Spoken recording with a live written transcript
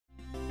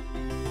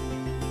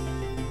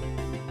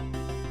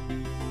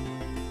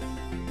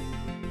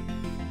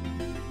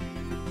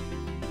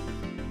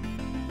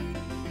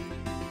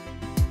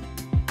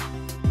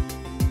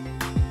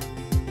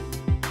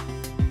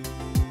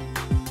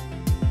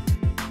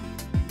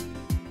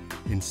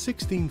In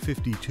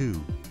 1652,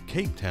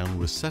 Cape Town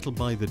was settled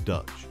by the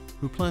Dutch,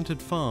 who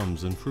planted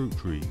farms and fruit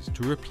trees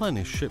to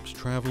replenish ships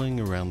traveling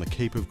around the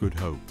Cape of Good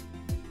Hope.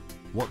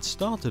 What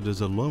started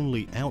as a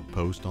lonely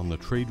outpost on the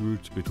trade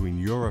routes between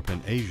Europe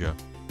and Asia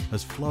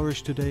has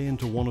flourished today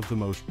into one of the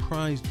most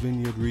prized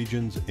vineyard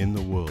regions in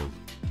the world.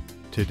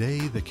 Today,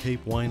 the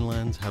Cape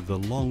winelands have the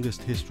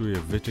longest history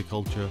of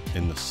viticulture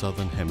in the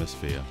Southern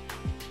Hemisphere.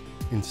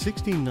 In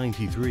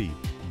 1693,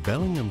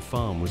 Bellingham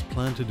Farm was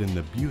planted in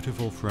the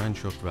beautiful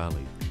Franschhoek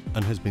Valley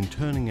and has been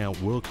turning out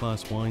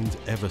world-class wines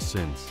ever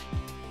since.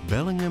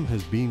 Bellingham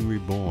has been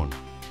reborn,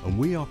 and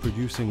we are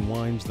producing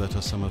wines that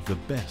are some of the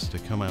best to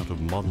come out of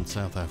modern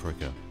South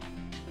Africa.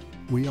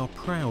 We are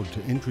proud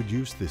to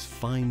introduce this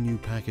fine new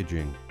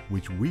packaging,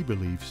 which we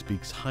believe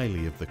speaks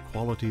highly of the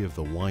quality of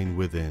the wine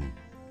within.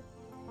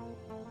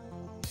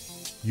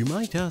 You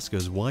might ask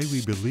us why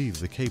we believe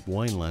the Cape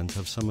winelands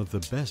have some of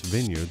the best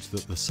vineyards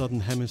that the Southern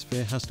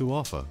Hemisphere has to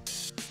offer.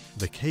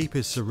 The Cape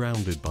is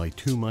surrounded by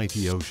two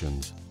mighty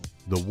oceans,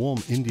 the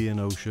warm Indian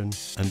Ocean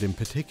and in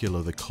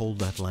particular the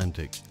cold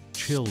Atlantic,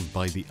 chilled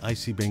by the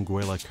icy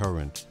Benguela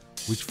Current,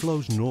 which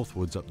flows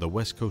northwards up the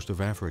west coast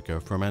of Africa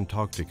from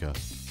Antarctica.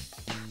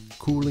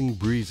 Cooling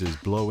breezes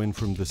blow in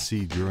from the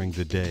sea during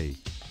the day.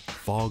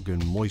 Fog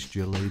and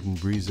moisture-laden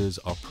breezes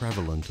are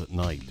prevalent at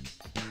night.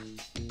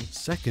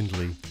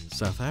 Secondly,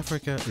 South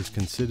Africa is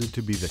considered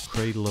to be the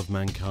cradle of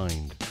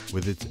mankind,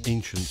 with its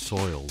ancient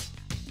soils.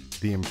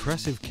 The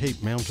impressive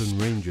Cape Mountain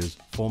ranges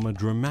form a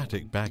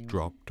dramatic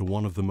backdrop to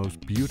one of the most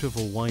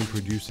beautiful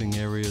wine-producing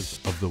areas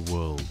of the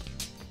world.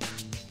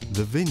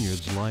 The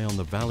vineyards lie on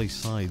the valley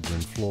sides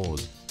and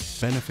floors,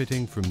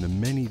 benefiting from the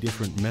many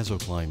different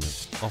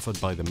mesoclimates offered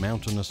by the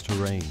mountainous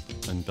terrain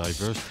and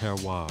diverse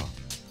terroir.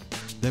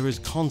 There is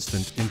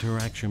constant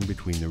interaction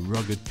between the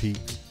rugged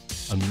peaks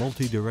and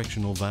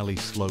multi-directional valley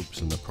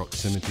slopes and the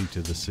proximity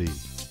to the sea.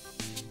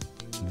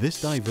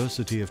 This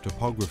diversity of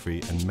topography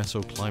and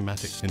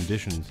mesoclimatic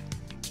conditions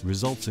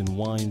results in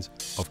wines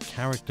of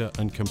character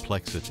and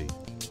complexity.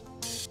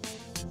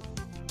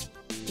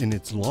 In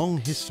its long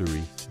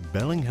history,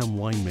 Bellingham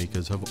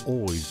winemakers have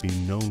always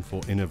been known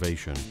for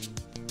innovation.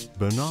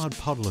 Bernard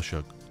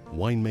Podlashuk,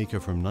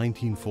 winemaker from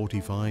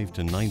 1945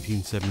 to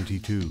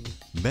 1972,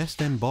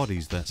 best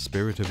embodies that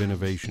spirit of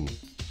innovation,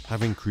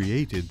 having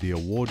created the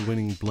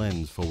award-winning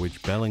blends for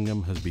which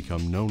Bellingham has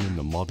become known in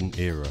the modern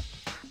era.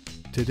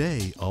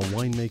 Today, our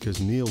winemakers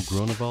Neil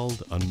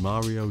Grunewald and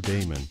Mario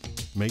Damon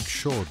make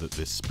sure that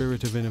this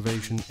spirit of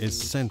innovation is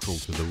central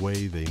to the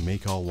way they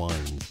make our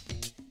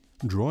wines.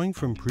 Drawing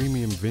from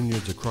premium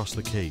vineyards across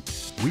the Cape,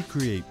 we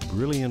create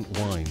brilliant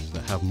wines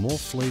that have more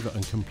flavor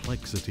and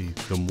complexity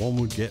than one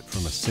would get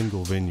from a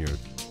single vineyard.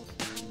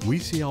 We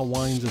see our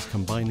wines as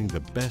combining the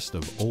best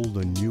of old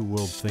and new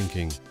world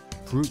thinking,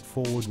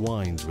 fruit-forward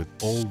wines with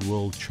old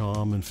world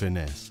charm and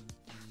finesse.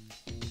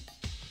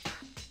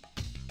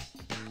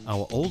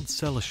 Our Old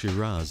Cellar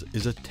Shiraz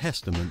is a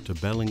testament to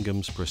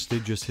Bellingham's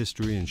prestigious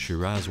history in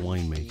Shiraz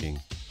winemaking.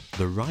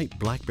 The ripe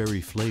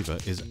blackberry flavor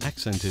is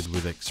accented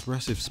with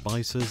expressive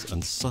spices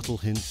and subtle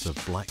hints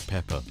of black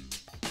pepper.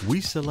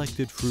 We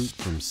selected fruit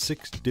from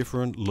 6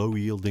 different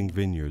low-yielding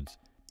vineyards,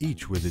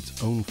 each with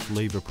its own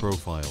flavor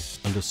profile,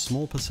 and a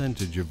small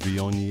percentage of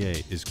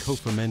Viognier is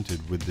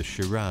co-fermented with the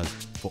Shiraz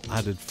for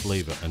added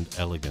flavor and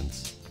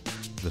elegance.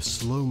 The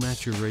slow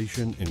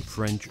maturation in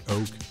French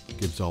oak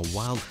gives our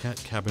Wildcat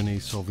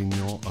Cabernet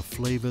Sauvignon a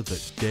flavor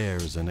that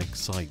dares and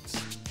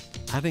excites.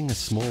 Adding a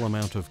small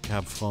amount of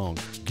Cab Franc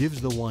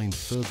gives the wine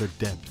further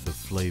depth of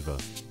flavor.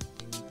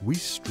 We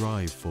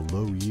strive for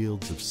low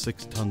yields of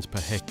 6 tons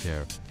per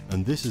hectare,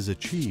 and this is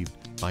achieved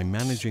by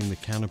managing the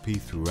canopy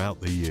throughout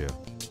the year.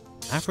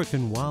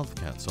 African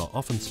wildcats are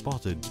often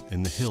spotted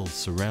in the hills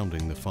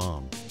surrounding the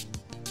farm.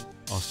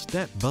 Our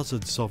steppe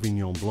buzzard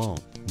Sauvignon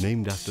Blanc,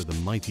 named after the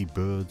mighty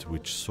birds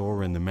which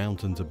soar in the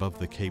mountains above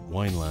the Cape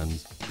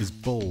winelands, is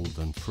bold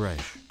and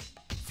fresh.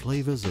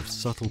 Flavors of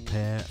subtle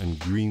pear and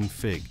green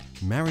fig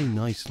marry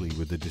nicely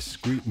with the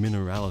discreet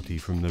minerality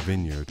from the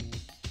vineyard.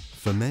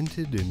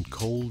 Fermented in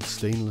cold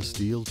stainless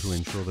steel to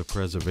ensure the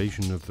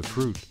preservation of the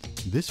fruit,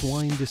 this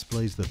wine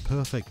displays the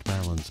perfect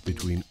balance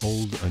between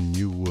old and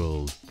new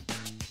world.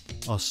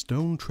 Our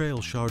Stone Trail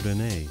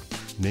Chardonnay,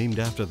 named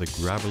after the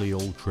gravelly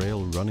old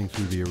trail running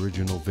through the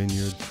original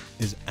vineyard,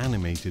 is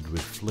animated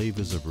with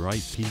flavors of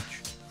ripe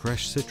peach,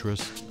 fresh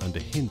citrus, and a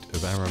hint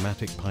of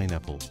aromatic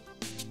pineapple.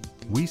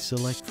 We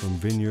select from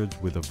vineyards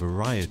with a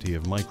variety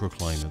of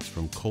microclimates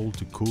from cold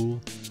to cool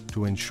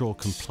to ensure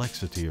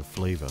complexity of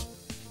flavor.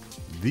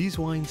 These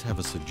wines have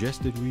a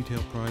suggested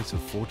retail price of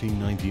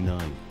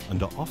 $14.99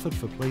 and are offered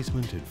for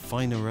placement in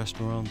finer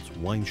restaurants,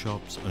 wine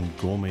shops, and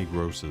gourmet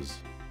grocers.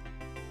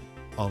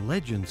 Our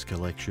Legends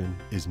collection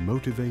is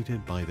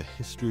motivated by the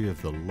history of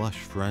the lush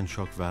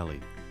Franschhoek Valley,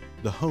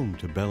 the home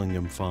to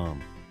Bellingham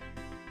Farm.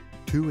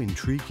 2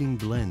 intriguing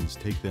blends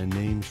take their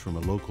names from a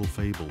local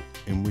fable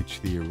in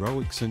which the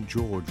heroic St.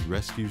 George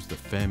rescues the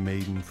fair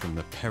maiden from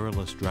the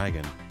perilous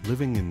dragon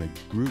living in the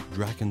Groot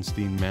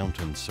Drakenstein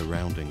mountains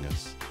surrounding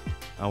us.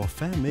 Our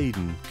fair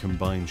maiden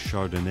combines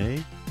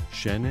Chardonnay,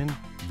 Chenin,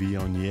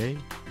 Viognier,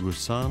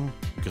 Roussanne,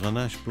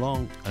 Grenache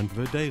Blanc and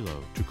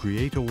Verdelo to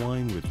create a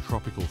wine with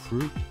tropical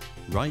fruit,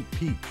 ripe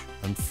peach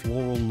and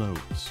floral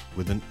notes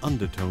with an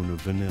undertone of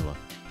vanilla.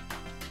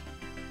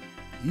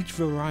 Each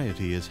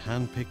variety is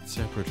hand-picked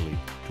separately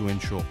to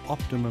ensure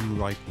optimum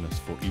ripeness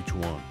for each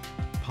one.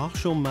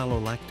 Partial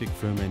malolactic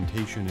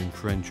fermentation in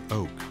French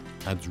oak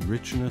adds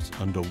richness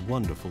and a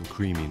wonderful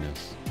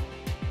creaminess.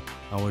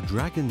 Our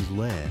Dragon's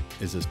Lair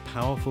is as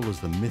powerful as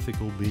the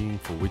mythical being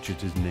for which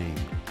it is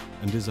named,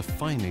 and is a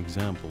fine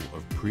example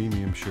of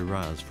premium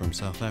Shiraz from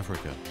South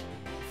Africa.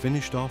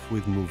 Finished off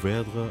with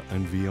Mourvèdre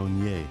and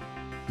Viognier,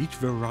 each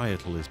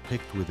varietal is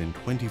picked within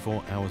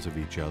 24 hours of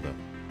each other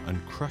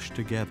and crushed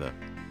together,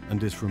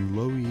 and is from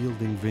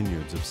low-yielding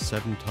vineyards of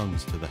 7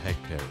 tons to the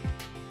hectare.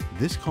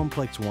 This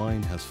complex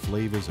wine has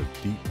flavors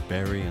of deep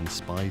berry and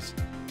spice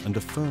and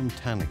a firm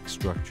tannic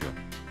structure.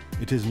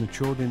 It is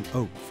matured in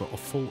oak for a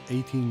full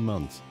 18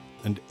 months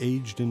and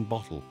aged in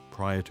bottle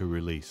prior to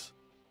release.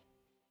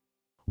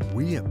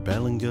 We at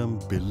Bellingham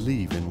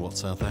believe in what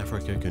South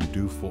Africa can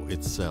do for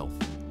itself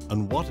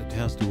and what it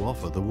has to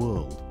offer the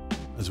world.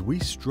 As we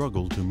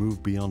struggle to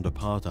move beyond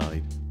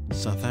apartheid,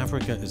 South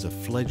Africa is a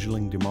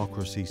fledgling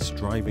democracy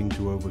striving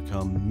to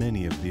overcome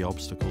many of the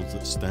obstacles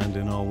that stand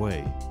in our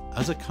way.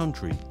 As a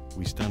country,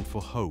 we stand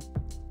for hope,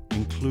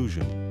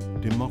 inclusion,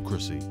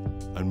 democracy,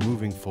 and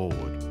moving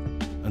forward.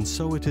 And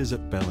so it is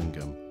at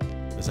Bellingham,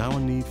 as our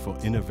need for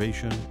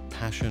innovation,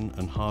 passion,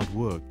 and hard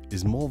work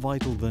is more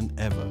vital than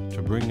ever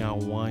to bring our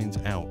wines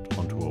out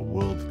onto a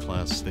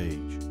world-class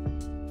stage.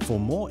 For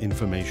more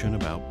information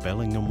about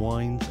Bellingham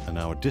Wines and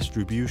our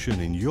distribution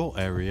in your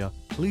area,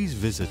 please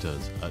visit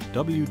us at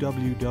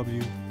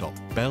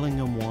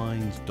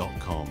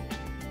www.bellinghamwines.com.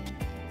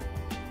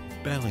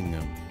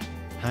 Bellingham,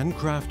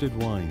 handcrafted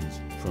wines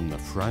from the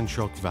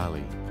Franschhoek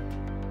Valley.